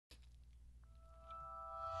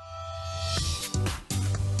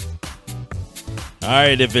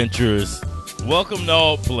Alright, adventurers. Welcome to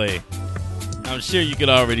Alt Play. I'm sure you can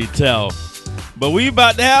already tell. But we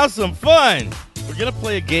about to have some fun. We're going to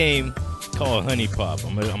play a game called HuniePop.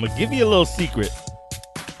 I'm going to give you a little secret.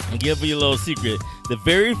 The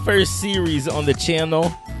very first series on the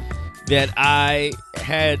channel that I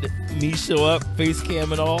had me show up, face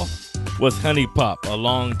cam and all, was HuniePop a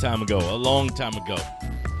long time ago.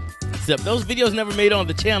 Except those videos never made on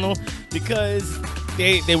the channel because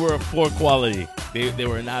they were of poor quality. They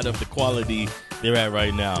were not of the quality they're at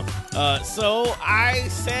right now. So I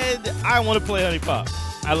said I want to play HuniePop.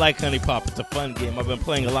 I like HuniePop. It's a fun game. I've been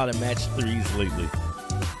playing a lot of match 3s lately.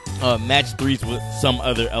 Match 3s with some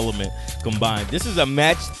other element combined. This is a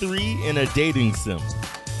match 3 in a dating sim.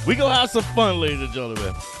 We gonna have some fun, ladies and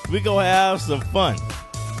gentlemen. We gonna have some fun.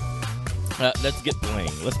 Let's get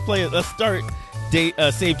playing. Let's start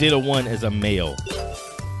save data 1 as a male.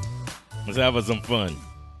 Let's have some fun.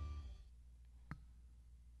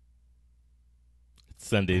 It's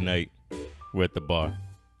Sunday night. We're at the bar.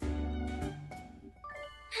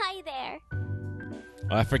 Hi there.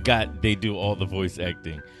 Oh, I forgot they do all the voice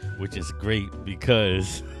acting, which is great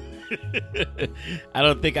because I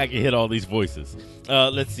don't think I can hit all these voices.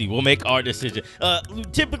 Let's see. We'll make our decision.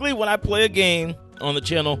 Typically, when I play a game on the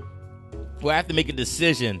channel where I have to make a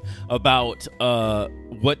decision about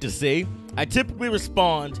what to say, I typically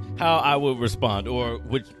respond how I would respond, or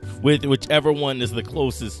whichever one is the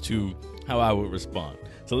closest to how I would respond.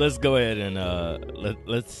 So let's go ahead and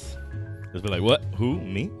let's be like, what? Who?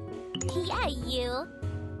 Me? Yeah, you.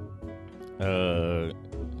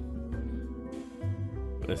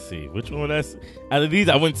 Let's see. Which one that's out of these?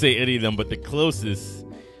 I wouldn't say any of them, but the closest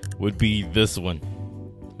would be this one.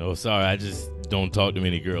 Oh, sorry. I just don't talk to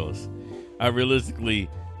many girls. I realistically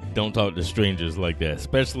don't talk to strangers like that,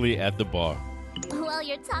 especially at the bar. Well,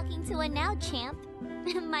 you're talking to one now, champ.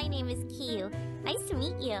 My name is Kiyu. Nice to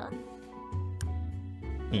meet you.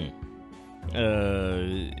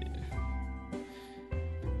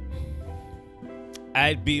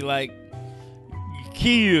 I'd be like,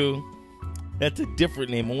 Kiyu. That's a different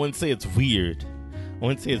name. I wouldn't say it's weird.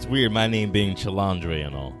 My name being Chalandre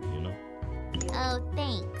and all, you know? Oh,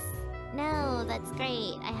 thanks. No, that's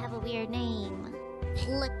great. I have a weird name.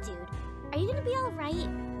 Look, dude, are you gonna be alright?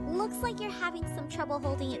 Looks like you're having some trouble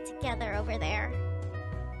holding it together over there.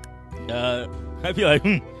 I'd be like,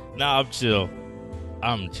 nah, I'm chill.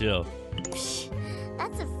 Psh,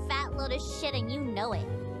 that's a fat load of shit and you know it.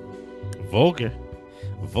 Vulgar?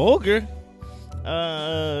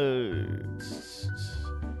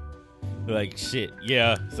 Like, shit.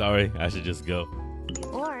 Yeah, sorry. I should just go.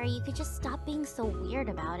 Or you could just stop being so weird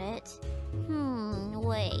about it.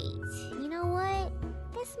 Wait. You know what?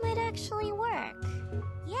 This might actually work.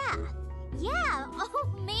 Yeah. Oh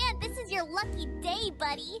man, this is your lucky day,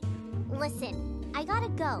 buddy. Listen, I gotta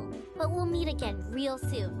go, but we'll meet again real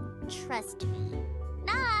soon. Trust me.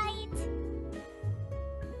 Night!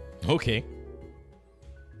 Okay.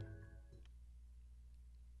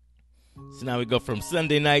 So now we go from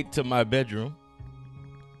Sunday night to my bedroom.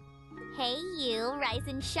 Hey you, rise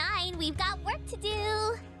and shine. We've got work to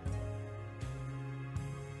do.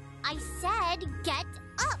 I said get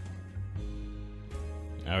up.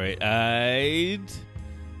 All right, I'd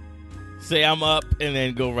say I'm up and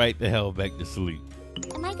then go right the hell back to sleep.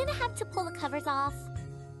 Am I gonna have to pull the covers off?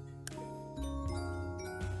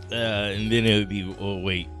 And then it'll be, oh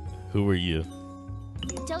wait, who are you?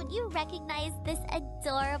 Don't you recognize this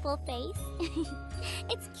adorable face?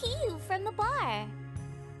 It's Kiyu from the bar.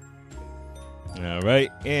 All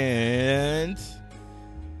right, and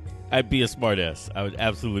I'd be a smartass. I would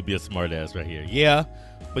absolutely be a smartass right here. Yeah,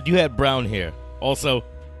 but you had brown hair. Also,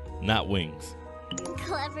 not wings.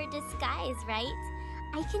 Clever disguise, right?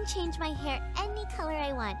 I can change my hair any color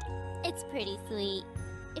I want. It's pretty sweet.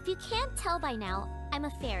 If you can't tell by now, I'm a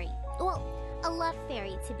fairy. Well, a love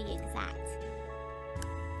fairy to be exact.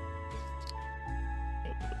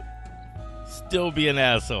 Still be an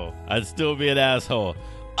asshole. I'd still be an asshole.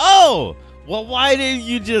 Oh! Well, why didn't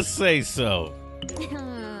you just say so?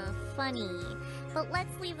 Funny. But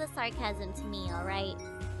let's leave the sarcasm to me, alright?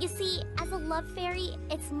 You see, as a love fairy,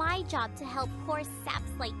 it's my job to help poor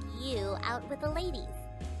saps like you out with the ladies.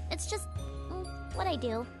 It's just what I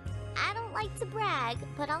do. I don't like to brag,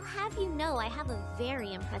 but I'll have you know I have a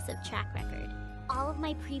very impressive track record. All of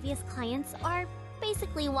my previous clients are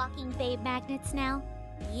basically walking babe magnets now.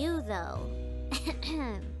 You, though.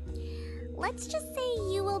 Let's just say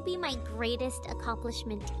you will be my greatest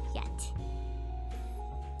accomplishment yet.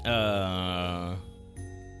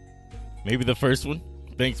 Maybe the first one.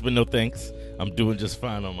 Thanks, but no thanks. I'm doing just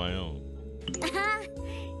fine on my own.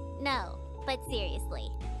 No, but seriously,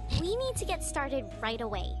 We need to get started right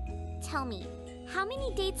away. Tell me, how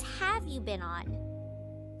many dates have you been on?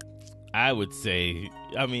 I would say,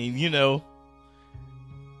 an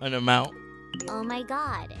amount. Oh my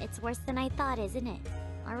god, it's worse than I thought, isn't it?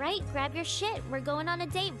 Alright, grab your shit. We're going on a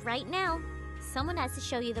date right now. Someone has to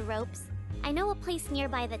show you the ropes. I know a place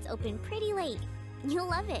nearby that's open pretty late. You'll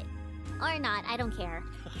love it. Or not, I don't care.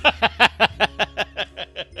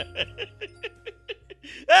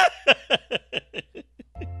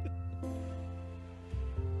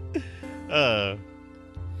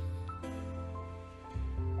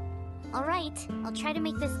 Alright, I'll try to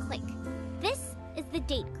make this quick. This is the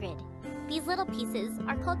date grid. These little pieces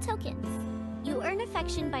are called tokens. You earn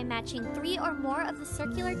affection by matching 3 or more of the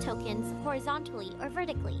circular tokens horizontally or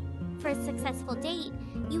vertically. For a successful date,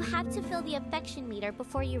 you have to fill the affection meter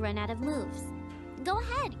before you run out of moves. Go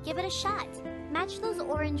ahead, give it a shot. Match those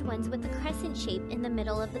orange ones with the crescent shape in the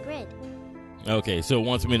middle of the grid. Okay, so it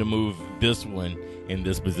wants me to move this one in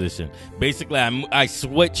this position. Basically, I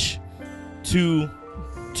switch two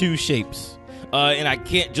shapes. And I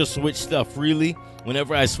can't just switch stuff freely.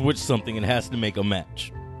 Whenever I switch something, it has to make a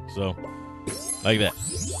match. So, like that.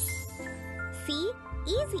 See?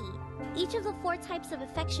 Easy. Each of the 4 types of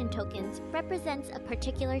affection tokens represents a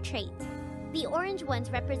particular trait. The orange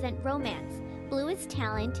ones represent romance, blue is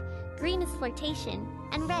talent, green is flirtation,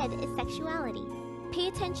 and red is sexuality. Pay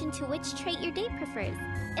attention to which trait your date prefers.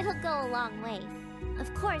 It'll go a long way.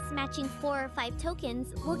 Of course, matching 4 or 5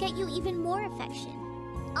 tokens will get you even more affection.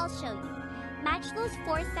 I'll show you. Match those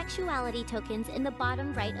 4 sexuality tokens in the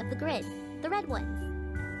bottom right of the grid, the red ones.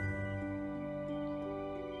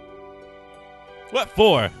 What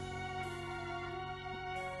for?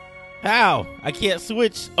 How? I can't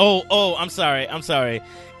switch. Oh, I'm sorry.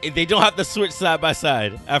 They don't have to switch side by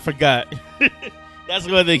side. I forgot. That's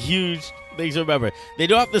one of the huge things to remember. They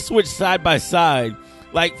don't have to switch side by side.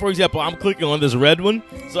 Like, for example, I'm clicking on this red one,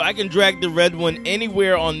 so I can drag the red one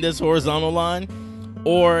anywhere on this horizontal line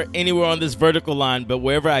or anywhere on this vertical line, but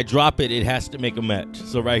wherever I drop it, it has to make a match.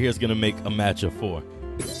 So right here is going to make a match of 4.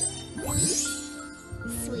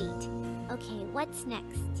 Sweet. Okay, what's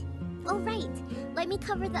next? Oh, right. Let me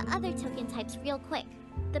cover the other token types real quick.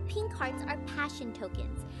 The pink hearts are passion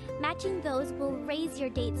tokens. Matching those will raise your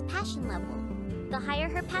date's passion level. The higher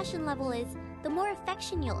her passion level is, the more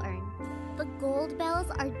affection you'll earn. The gold bells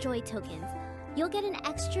are joy tokens. You'll get an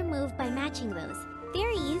extra move by matching those.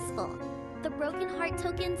 Very useful. The broken heart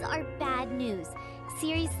tokens are bad news.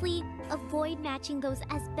 Seriously, avoid matching those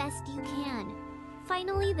as best you can.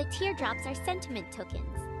 Finally, the teardrops are sentiment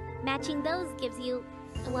tokens. Matching those gives you,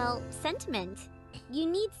 well, sentiment. You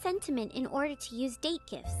need sentiment in order to use date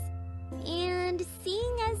gifts. And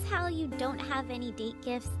seeing as how you don't have any date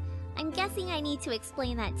gifts, I'm guessing I need to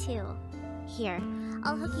explain that too. Here,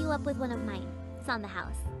 I'll hook you up with one of mine. It's on the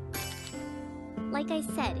house. Like I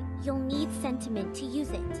said, you'll need sentiment to use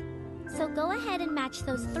it. So go ahead and match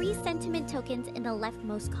those 3 sentiment tokens in the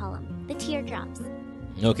leftmost column, the teardrops.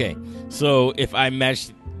 Okay, so if I match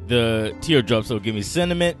the teardrops, it'll give me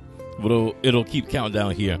sentiment. It'll keep counting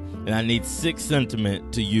down here. And I need 6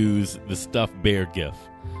 sentiment to use the stuffed bear gift.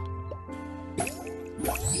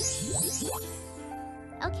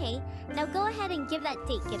 Okay, now go ahead and give that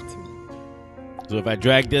date gift to me. So if I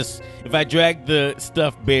drag the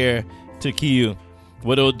stuffed bear to Kiyu,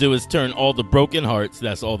 what it'll do is turn all the broken hearts,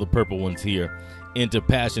 that's all the purple ones here, into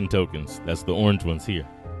passion tokens. That's the orange ones here.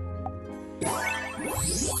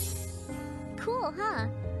 Cool, huh?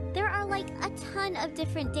 There are like a ton of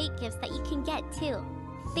different date gifts that you can get too.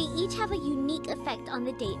 They each have a unique effect on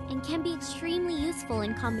the date and can be extremely useful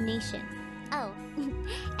in combination. Oh,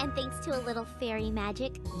 and thanks to a little fairy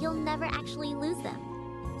magic, you'll never actually lose them.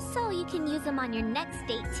 So you can use them on your next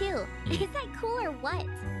date too. Is that cool or what?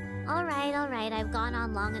 Alright, I've gone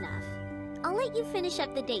on long enough. I'll let you finish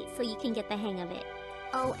up the date so you can get the hang of it.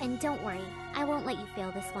 Oh, and don't worry, I won't let you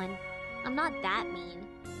fail this one. I'm not that mean.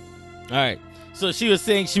 Alright, so she was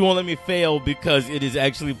saying she won't let me fail because it is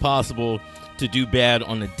actually possible to do bad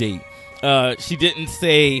on a date. She didn't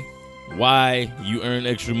say why you earn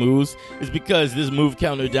extra moves. It's because this move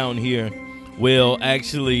counter down here will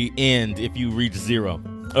actually end if you reach 0.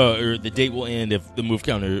 Or the date will end if the move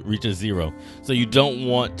counter reaches 0. So you don't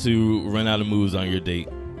want to run out of moves on your date.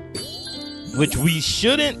 Which we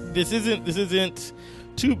shouldn't. This isn't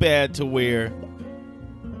too bad to where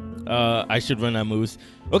I should run out of moves.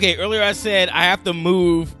 Okay, earlier I said I have to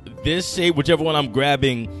move this shape, whichever one I'm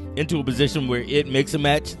grabbing, into a position where it makes a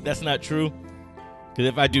match. That's not true. Because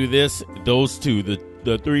if I do this, those two,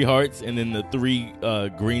 the 3 hearts and then the 3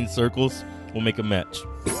 green circles will make a match.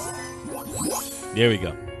 There we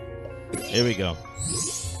go.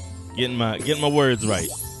 Getting my words right.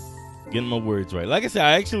 Getting my words right. Like I said,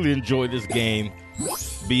 I actually enjoy this game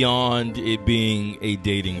beyond it being a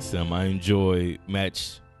dating sim. I enjoy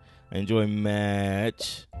match 3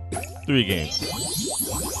 games.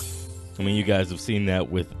 I mean, you guys have seen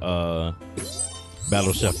that with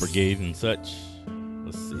Battle Chef Brigade and such.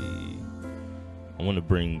 Let's see. I want to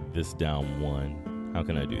bring this down 1. How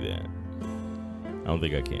can I do that? I don't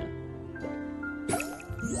think I can.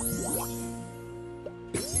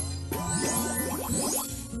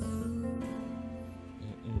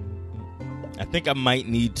 I think I might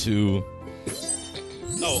need to.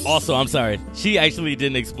 Oh, also, I'm sorry. She actually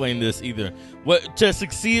didn't explain this either. What to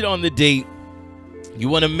succeed on the date, you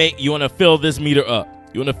want to fill this meter up.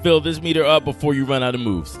 You want to fill this meter up before you run out of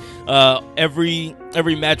moves. Every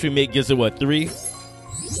match we make gives it what, 3?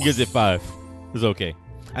 Gives it 5. It's okay.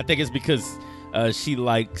 I think it's because she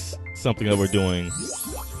likes something that we're doing.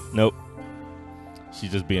 Nope.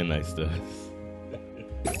 She's just being nice to us.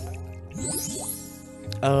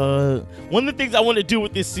 One of the things I want to do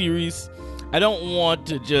with this series, I don't want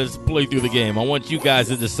to just play through the game. I want you guys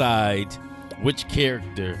to decide which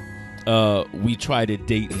character we try to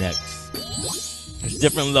date next. There's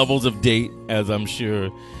different levels of date, as I'm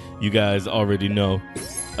sure you guys already know.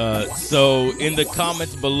 So in the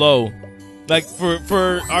comments below, like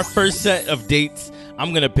for our first set of dates,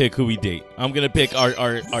 I'm gonna pick who we date. I'm gonna pick our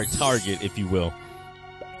target, if you will.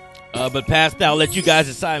 But past that, I'll let you guys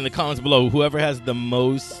decide in the comments below. Whoever has the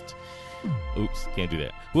most, oops, can't do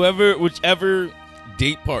that. Whichever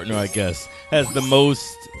date partner, I guess, has the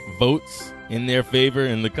most votes in their favor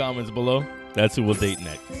in the comments below, that's who we'll date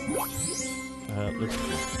next. Let's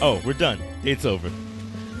see. Oh, we're done. Date's over.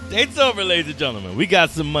 Date's over, ladies and gentlemen. We got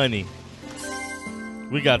some money.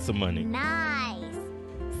 We got some money. Nice.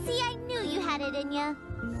 See, I knew you had it in ya.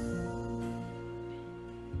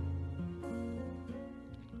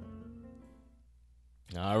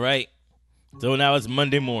 All right. So now it's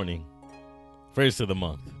Monday morning. First of the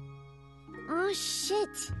month. Oh, shit.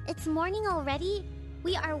 It's morning already?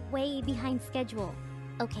 We are way behind schedule.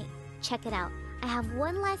 Okay, check it out. I have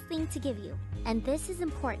one last thing to give you, and this is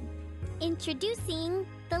important. Introducing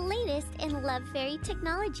the latest in Love Fairy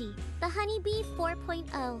technology, the Honeybee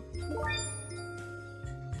 4.0.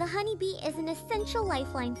 The Honeybee is an essential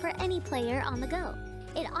lifeline for any player on the go.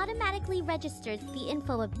 It automatically registers the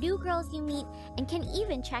info of new girls you meet and can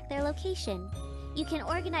even track their location. You can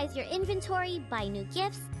organize your inventory, buy new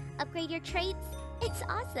gifts, upgrade your traits. It's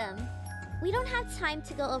awesome. We don't have time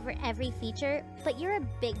to go over every feature, but you're a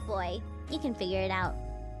big boy. You can figure it out.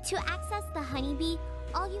 To access the Honeybee,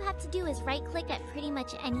 all you have to do is right-click at pretty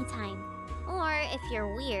much any time. Or, if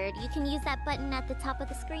you're weird, you can use that button at the top of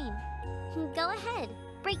the screen. Go ahead,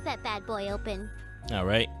 break that bad boy open. All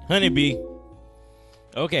right, Honeybee.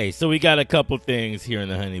 Okay, so we got a couple things here in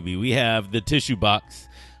the Honeybee. We have the tissue box,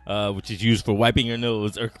 which is used for wiping your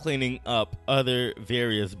nose or cleaning up other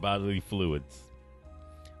various bodily fluids,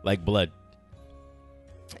 like blood.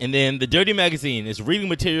 And then the Dirty Magazine is reading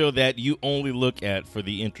material that you only look at for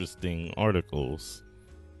the interesting articles.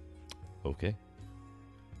 Okay.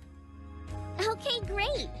 Okay,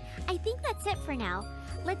 great. I think that's it for now.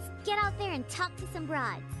 Let's get out there and talk to some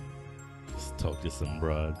broads. Let's talk to some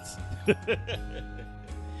broads.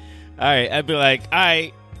 Alright, I'd be like,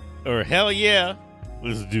 alright, or hell yeah,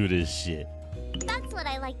 let's do this shit. That's what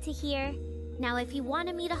I like to hear. Now, if you want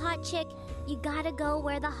to meet a hot chick, you gotta go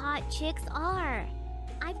where the hot chicks are.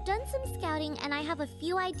 I've done some scouting and I have a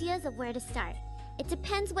few ideas of where to start. It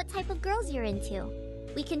depends what type of girls you're into.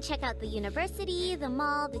 We can check out the university, the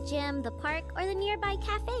mall, the gym, the park, or the nearby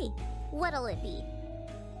cafe. What'll it be?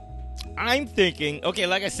 I'm thinking, okay,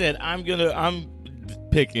 like I said, I'm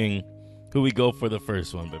picking who we go for the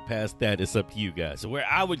first one, but past that, it's up to you guys. So where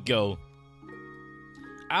I would go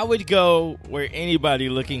where anybody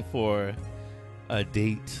looking for a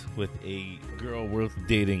date with a girl worth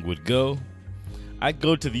dating would go. I'd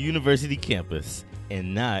go to the university campus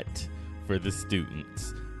and not for the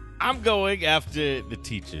students. I'm going after the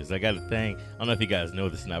teachers. I got a thing. I don't know if you guys know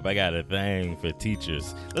this or not, but I got a thing for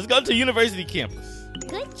teachers. Let's go to university campus.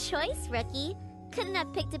 Good choice, rookie. Couldn't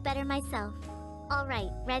have picked it better myself. All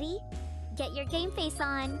right, ready? Get your game face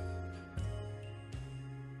on.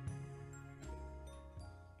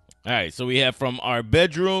 All right, so we have from our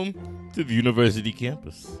bedroom to the university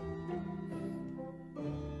campus.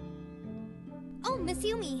 Oh, Miss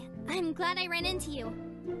Yumi, I'm glad I ran into you.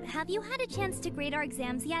 Have you had a chance to grade our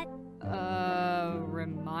exams yet?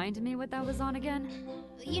 Remind me what that was on again?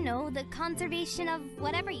 You know, the conservation of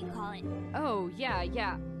whatever you call it. Oh,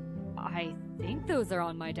 yeah. I think those are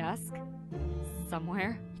on my desk.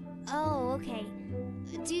 Somewhere. Oh, okay.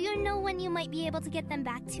 Do you know when you might be able to get them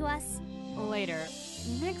back to us? Later.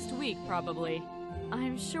 Next week, probably.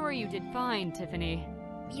 I'm sure you did fine, Tiffany.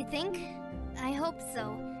 You think? I hope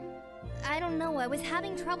so. I don't know, I was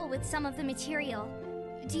having trouble with some of the material.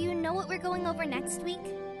 Do you know what we're going over next week?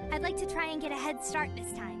 I'd like to try and get a head start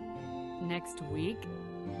this time. Next week?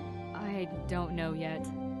 I don't know yet.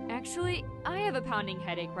 Actually, I have a pounding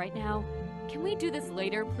headache right now. Can we do this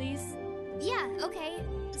later, please? Yeah, okay.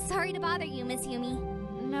 Sorry to bother you, Miss Yumi.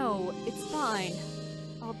 No, it's fine.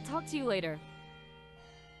 I'll talk to you later.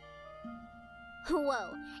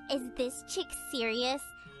 Whoa, is this chick serious?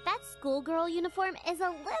 That schoolgirl uniform is a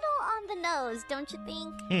little on the nose, don't you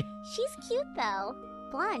think? She's cute though.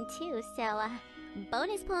 Blonde too, so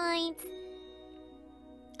bonus points.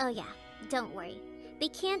 Oh yeah, don't worry. They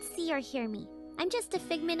can't see or hear me. I'm just a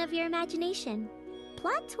figment of your imagination.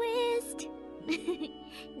 Plot twist!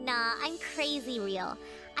 Nah, I'm crazy real.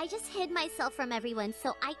 I just hid myself from everyone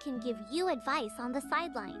so I can give you advice on the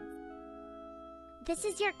sidelines. This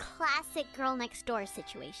is your classic girl next door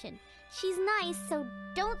situation. She's nice, so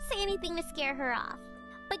don't say anything to scare her off.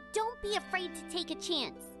 But don't be afraid to take a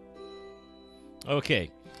chance.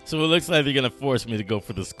 Okay, so it looks like they're going to force me to go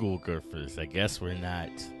for the schoolgirl first. I guess we're not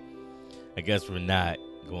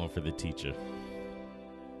going for the teacher.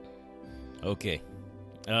 Okay.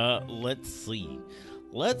 Let's see.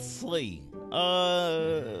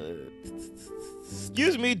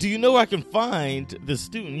 Excuse me, do you know where I can find the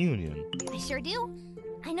student union? I sure do.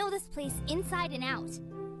 I know this place inside and out.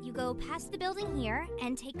 You go past the building here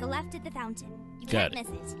and take a left at the fountain. You can't miss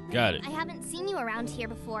it. Got it. I haven't seen you around here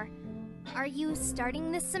before. Are you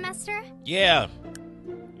starting this semester? Yeah,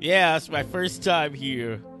 it's my first time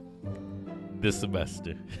here this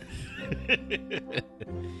semester.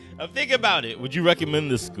 Think about it. Would you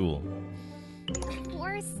recommend this school? Of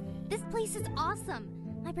course. This place is awesome.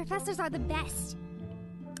 My professors are the best.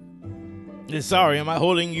 Sorry, am I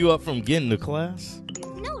holding you up from getting to class?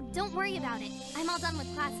 No, don't worry about it. I'm all done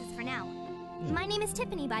with classes for now. My name is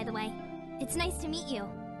Tiffany, by the way. It's nice to meet you.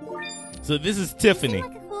 So this is You Tiffany.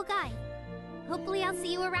 seem like a cool guy. Hopefully I'll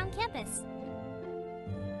see you around campus.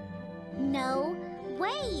 No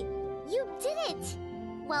way! You did it!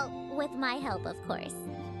 Well, with my help, of course.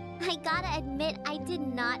 I gotta admit, I did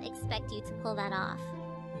not expect you to pull that off.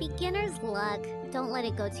 Beginner's luck. Don't let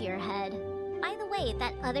it go to your head. By the way,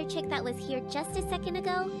 that other chick that was here just a second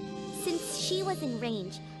ago, since she was in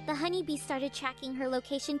range, the honeybee started tracking her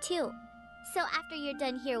location too. So after you're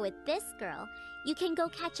done here with this girl, you can go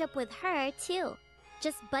catch up with her too.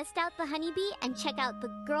 Just bust out the honeybee and check out the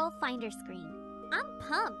girl finder screen. I'm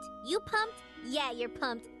pumped. You pumped? Yeah, you're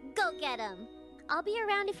pumped. Go get 'em. I'll be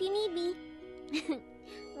around if you need me.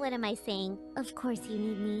 What am I saying? Of course you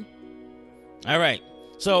need me. All right.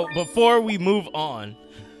 So before we move on,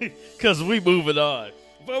 because we moving on,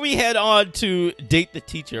 before we head on to date the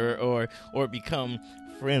teacher or become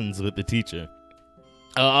friends with the teacher,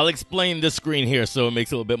 I'll explain this screen here so it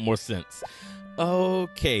makes a little bit more sense.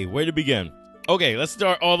 Okay, where to begin? Okay, let's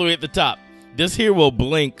start all the way at the top. This here will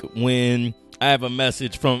blink when I have a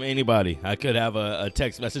message from anybody. I could have a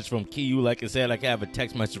text message from Kiyu, like I said. I could have a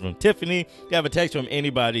text message from Tiffany. I could have a text from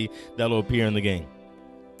anybody that'll appear in the game.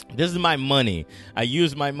 This is my money. I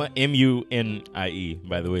use my M-U-N-I-E,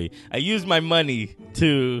 by the way. I use my money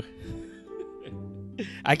to...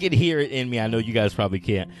 I can hear it in me. I know you guys probably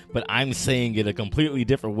can't. But I'm saying it a completely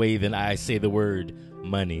different way than I say the word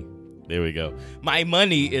money. There we go. My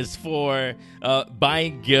money is for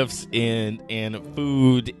buying gifts and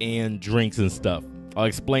food and drinks and stuff. I'll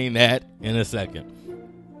explain that in a second.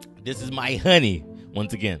 This is my honey.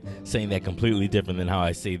 Once again, saying that completely different than how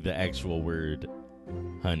I say the actual word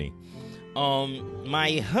honey.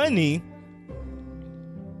 My honey,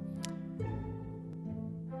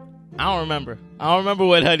 I don't remember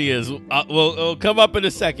what honey is. It'll come up in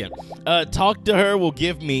a second. Talk to her will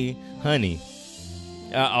give me honey.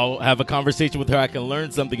 I'll have a conversation with her. I can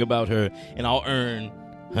learn something about her, and I'll earn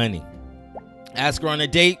honey. Ask her on a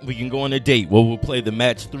date. We can go on a date. We'll play the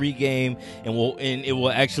match 3 game, and it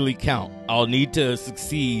will actually count. I'll need to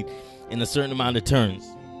succeed in a certain amount of turns.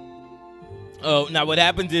 Now what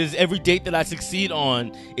happens is every date that I succeed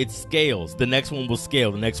on, it scales. The next one will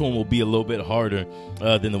scale. The next one will be a little bit harder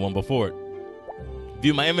than the one before it.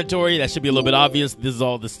 View my inventory. That should be a little bit obvious. This is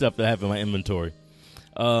all the stuff that I have in my inventory.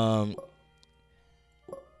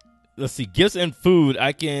 Let's see. Gifts and food.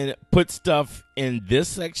 I can put stuff in this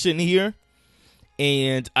section here,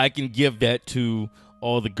 and I can give that to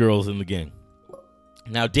all the girls in the game.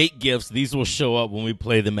 Now, date gifts, these will show up when we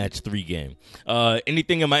play the match 3 game.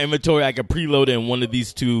 Anything in my inventory, I can preload in one of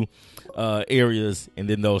these 2 areas, and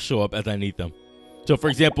then they'll show up as I need them. So, for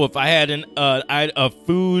example, if I had a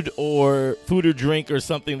food or drink or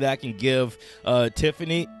something that I can give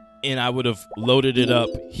Tiffany, and I would have loaded it up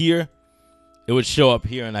here, it would show up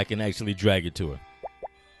here, and I can actually drag it to her.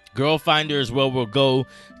 Girl Finder as well will go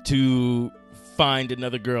to find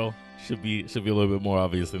another girl. Should be a little bit more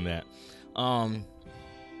obvious than that.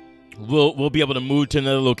 We'll be able to move to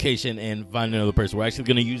another location and find another person. We're actually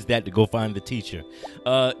going to use that to go find the teacher.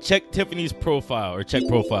 Check Tiffany's profile or check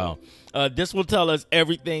profile. This will tell us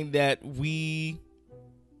everything that we...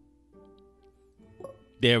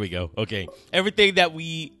 There we go. Okay. Everything that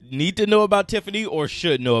we need to know about Tiffany or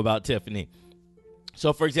should know about Tiffany.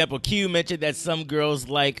 So, for example, Q mentioned that some girls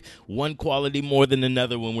like one quality more than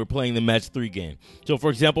another when we're playing the match 3 game. So, for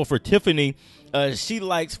example, for Tiffany, she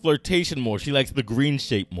likes flirtation more. She likes the green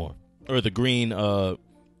shape more. Or the green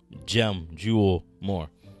jewel more.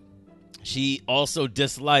 She also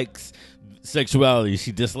dislikes sexuality.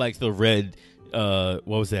 She dislikes the red, what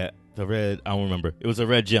was that? The red, I don't remember. It was a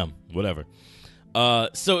red gem, whatever.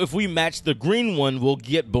 So if we match the green one, we'll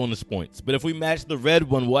get bonus points. But if we match the red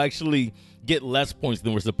one, we'll actually get less points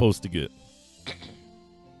than we're supposed to get.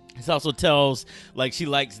 This also tells, like, she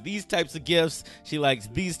likes these types of gifts. She likes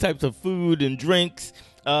these types of food and drinks.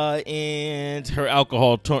 And her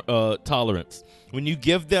alcohol tolerance. When you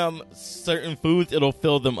give them certain foods, it'll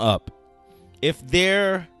fill them up. If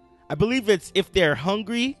they're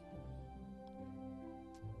hungry,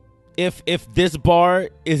 if this bar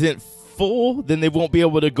isn't full, then they won't be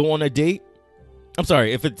able to go on a date. I'm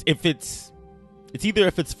sorry, if it's either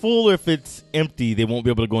if it's full or if it's empty, they won't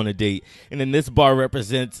be able to go on a date. And then this bar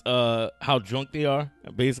represents how drunk they are,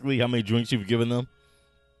 basically how many drinks you've given them.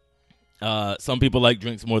 Some people like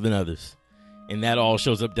drinks more than others. And that all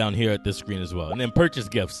shows up down here at this screen as well. And then purchase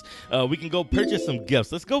gifts. We can go purchase some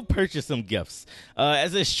gifts. Let's go purchase some gifts.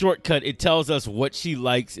 As a shortcut, it tells us what she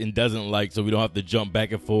likes and doesn't like, so we don't have to jump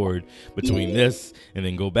back and forward between this and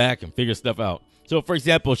then go back and figure stuff out. So, for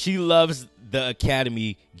example, she loves the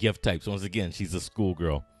Academy gift types. Once again, she's a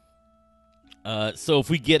schoolgirl. So if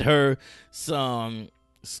we get her some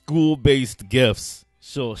school-based gifts,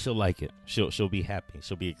 she'll like it. She'll be happy.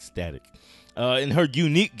 She'll be ecstatic. And her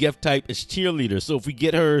unique gift type is cheerleader. So if we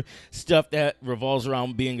get her stuff that revolves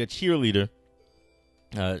around being a cheerleader,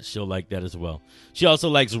 she'll like that as well. She also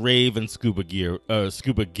likes rave and scuba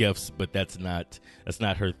gifts, but that's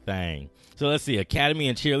not her thing. So let's see, Academy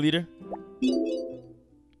and cheerleader.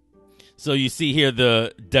 So you see here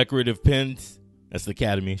the decorative pins. That's the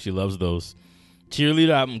Academy. She loves those.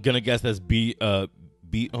 Cheerleader, I'm gonna guess that's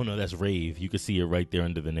oh no, that's rave. You can see it right there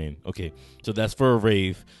under the name. Okay, so that's for a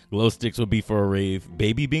rave. Glow sticks would be for a rave.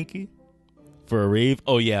 Baby binky for a rave.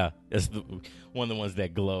 Oh yeah, that's one of the ones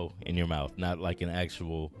that glow in your mouth, not like an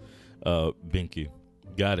actual binky.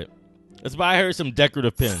 Got it. Let's buy her some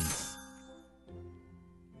decorative pins.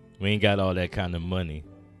 We ain't got all that kind of money.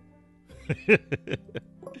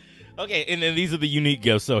 Okay, and then these are the unique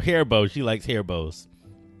gifts. So hair bows. She likes hair bows.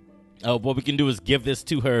 What we can do is give this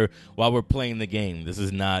to her while we're playing the game. This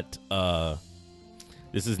is not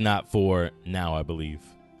for now, I believe.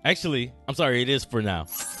 Actually, I'm sorry, it is for now,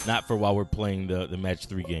 not for while we're playing the match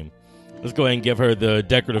 3 game. Let's go ahead and give her the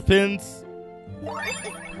decorative pins. This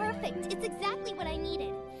is perfect. It's exactly what I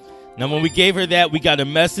needed. Now, when we gave her that, we got a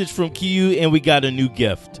message from Q and we got a new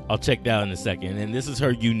gift. I'll check that out in a second. And this is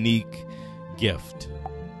her unique gift.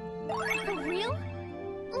 For real?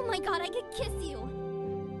 Oh my god, I could kiss you.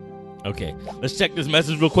 Okay, let's check this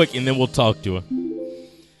message real quick, and then we'll talk to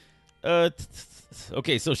her.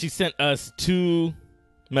 Okay, so she sent us 2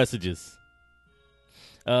 messages.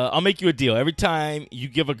 I'll make you a deal. Every time you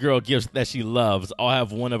give a girl gifts that she loves, I'll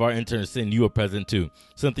have one of our interns send you a present too.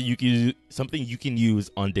 Something you can use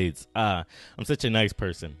on dates. I'm such a nice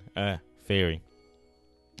person. Fairy.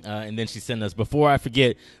 And then she sent us, before I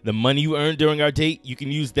forget, the money you earn during our date, you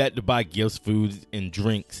can use that to buy gifts, foods, and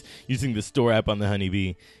drinks using the store app on the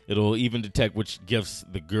Honeybee. It'll even detect which gifts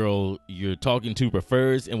the girl you're talking to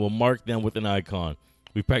prefers and will mark them with an icon.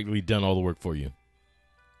 We've practically done all the work for you.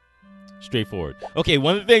 Straightforward. Okay,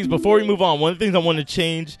 one of the things, before we move on, one of the things I want to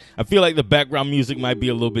change, I feel like the background music might be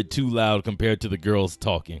a little bit too loud compared to the girls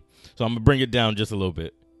talking. So I'm going to bring it down just a little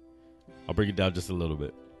bit. I'll bring it down just a little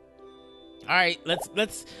bit. All right, let's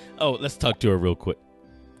talk to her real quick.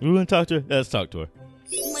 We want to talk to her? Let's talk to her.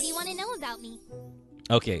 What do you want to know about me?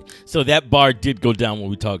 Okay, so that bar did go down when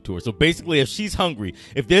we talked to her. So basically, if she's hungry,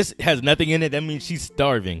 if this has nothing in it, that means she's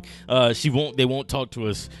starving. They won't talk to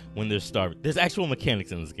us when they're starving. There's actual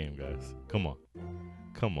mechanics in this game, guys. Come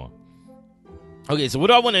on. Okay, so what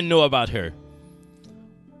do I want to know about her?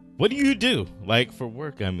 What do you do? Like, for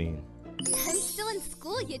work, I mean. I'm still in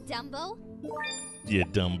school, you Dumbo. Yeah,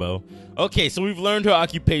 Dumbo. Okay, so we've learned her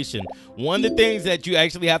occupation. One of the things that you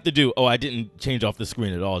actually have to do. Oh, I didn't change off the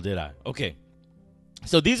screen at all, did I? Okay.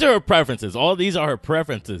 So these are her preferences. All these are her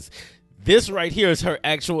preferences. This right here is her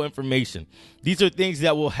actual information. These are things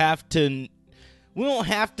that we don't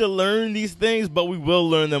have to learn these things, but we will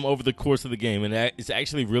learn them over the course of the game, and that is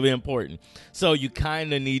actually really important. So you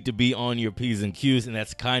kind of need to be on your P's and Q's, and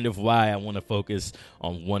that's kind of why I want to focus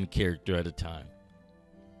on one character at a time.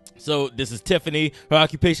 So this is Tiffany. Her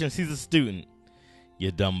occupation, she's a student.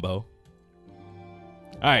 You Dumbo. All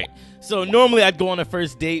right. So normally I'd go on a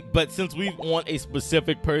first date, but since we want a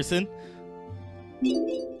specific person,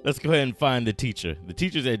 let's go ahead and find the teacher. The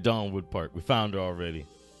teacher's at Dawnwood Park. We found her already.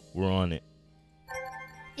 We're on it.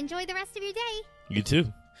 Enjoy the rest of your day. You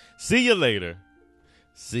too. See you later.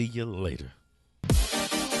 See you later.